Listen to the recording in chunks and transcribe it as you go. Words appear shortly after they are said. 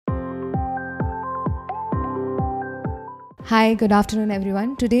Hi, good afternoon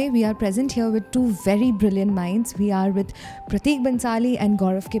everyone. Today we are present here with two very brilliant minds. We are with Pratik Bansal and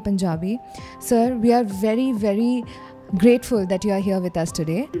Gaurav Panjabi. Sir, we are very grateful that you are here with us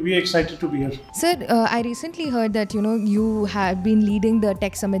today. We are excited to be here. Sir, I recently heard that you have been leading the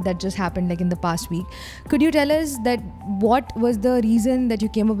tech summit that just happened in the past week. Could you tell us that what was the reason that you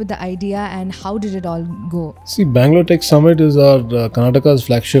came up with the idea and how did it all go? See, Bangalore Tech Summit is our Karnataka's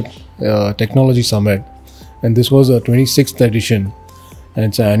flagship technology summit, and this was a 26th edition, and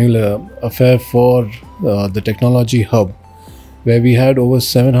it's an annual affair for the technology hub, where we had over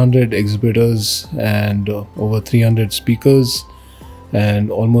 700 exhibitors and over 300 speakers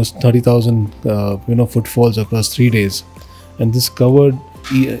and almost 30,000 footfalls across 3 days. And this covered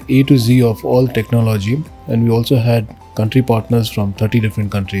A to Z of all technology, and we also had country partners from 30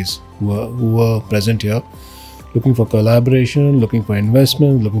 different countries who were present here, looking for collaboration, looking for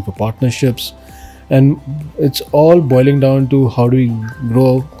investment, looking for partnerships. And it's all boiling down to how do we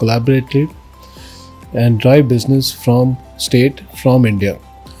grow collaboratively and drive business from India.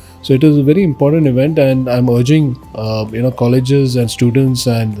 So it is a very important event, and I'm urging colleges and students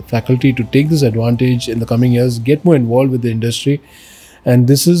and faculty to take this advantage in the coming years, get more involved with the industry, and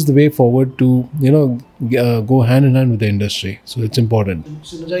this is the way forward to go hand in hand with the industry. So it's important.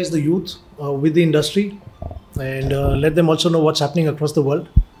 Synergize the youth with the industry and let them also know what's happening across the world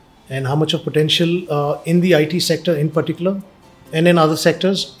and how much of potential in the IT sector in particular and in other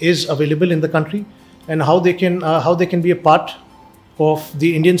sectors is available in the country, and how they can be a part of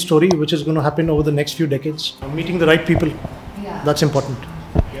the Indian story, which is going to happen over the next few decades. Meeting the right people, that's important.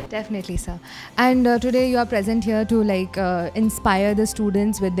 Definitely, sir. And today you are present here to inspire the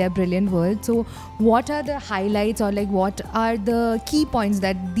students with their brilliant words. So what are the highlights, or what are the key points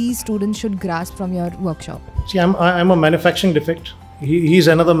that these students should grasp from your workshop? See, I'm a manufacturing defect. He's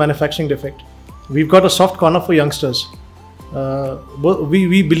another manufacturing defect. We've got a soft corner for youngsters.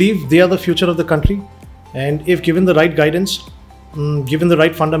 We believe they are the future of the country, and if given the right guidance, given the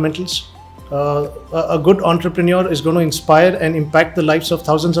right fundamentals, a good entrepreneur is going to inspire and impact the lives of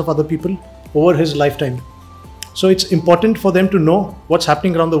thousands of other people over his lifetime. So it's important for them to know what's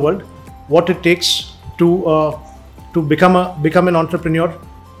happening around the world, what it takes to become an entrepreneur,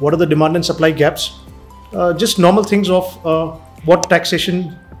 what are the demand and supply gaps, just normal things of what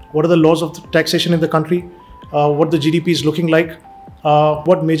are the laws of taxation in the country, what the GDP is looking like,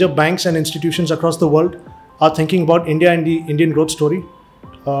 what major banks and institutions across the world are thinking about India and the Indian growth story,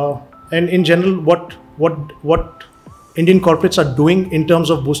 and in general what Indian corporates are doing in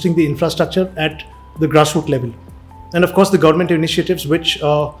terms of boosting the infrastructure at the grassroots level, and of course the government initiatives which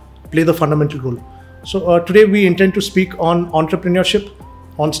play the fundamental role. So today we intend to speak on entrepreneurship,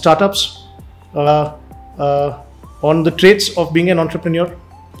 on startups, on the traits of being an entrepreneur,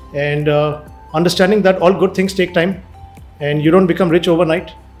 and understanding that all good things take time and you don't become rich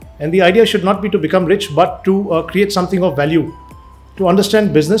overnight. And the idea should not be to become rich, but to create something of value, to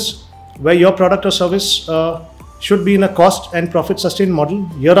understand business where your product or service should be in a cost and profit sustained model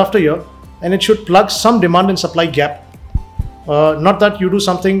year after year, and it should plug some demand and supply gap. Not that you do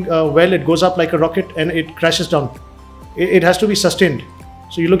something well, it goes up like a rocket and it crashes down. It has to be sustained.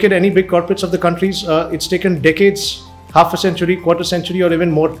 So you look at any big corporates of the countries, it's taken decades, half a century, quarter century, or even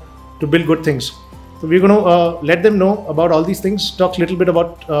more to build good things. So we're going to let them know about all these things, talk a little bit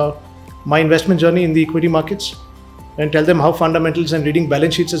about my investment journey in the equity markets, and tell them how fundamentals and reading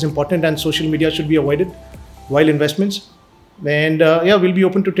balance sheets is important and social media should be avoided while investments. And we'll be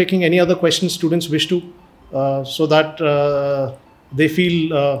open to taking any other questions students wish to, so that they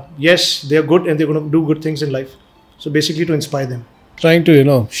feel, yes, they're good and they're going to do good things in life. So basically to inspire them. Trying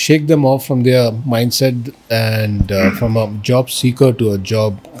to shake them off from their mindset and from a job seeker to a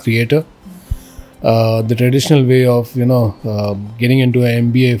job creator. The traditional way of getting into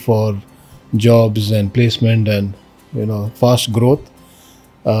an MBA for jobs and placement and fast growth.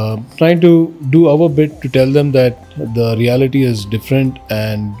 Trying to do our bit to tell them that the reality is different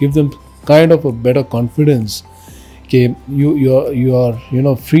and give them kind of a better confidence. Okay, you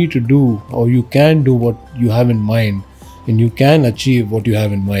are free to do, or you can do what you have in mind, and you can achieve what you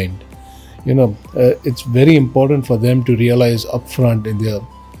have in mind. It's very important for them to realize upfront in their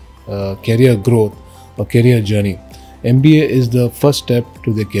career growth or career journey. MBA is the first step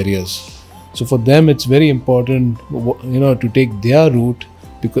to their careers. So for them, it's very important, to take their route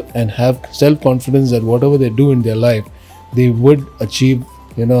and have self-confidence that whatever they do in their life, they would achieve,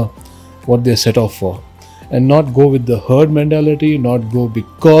 what they set off for. And not go with the herd mentality, not go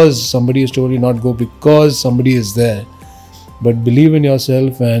because somebody is told you, not go because somebody is there. But believe in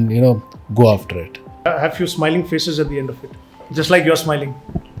yourself and go after it. Have few smiling faces at the end of it, just like you're smiling.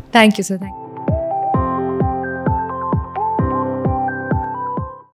 Thank you, sir. Thank you.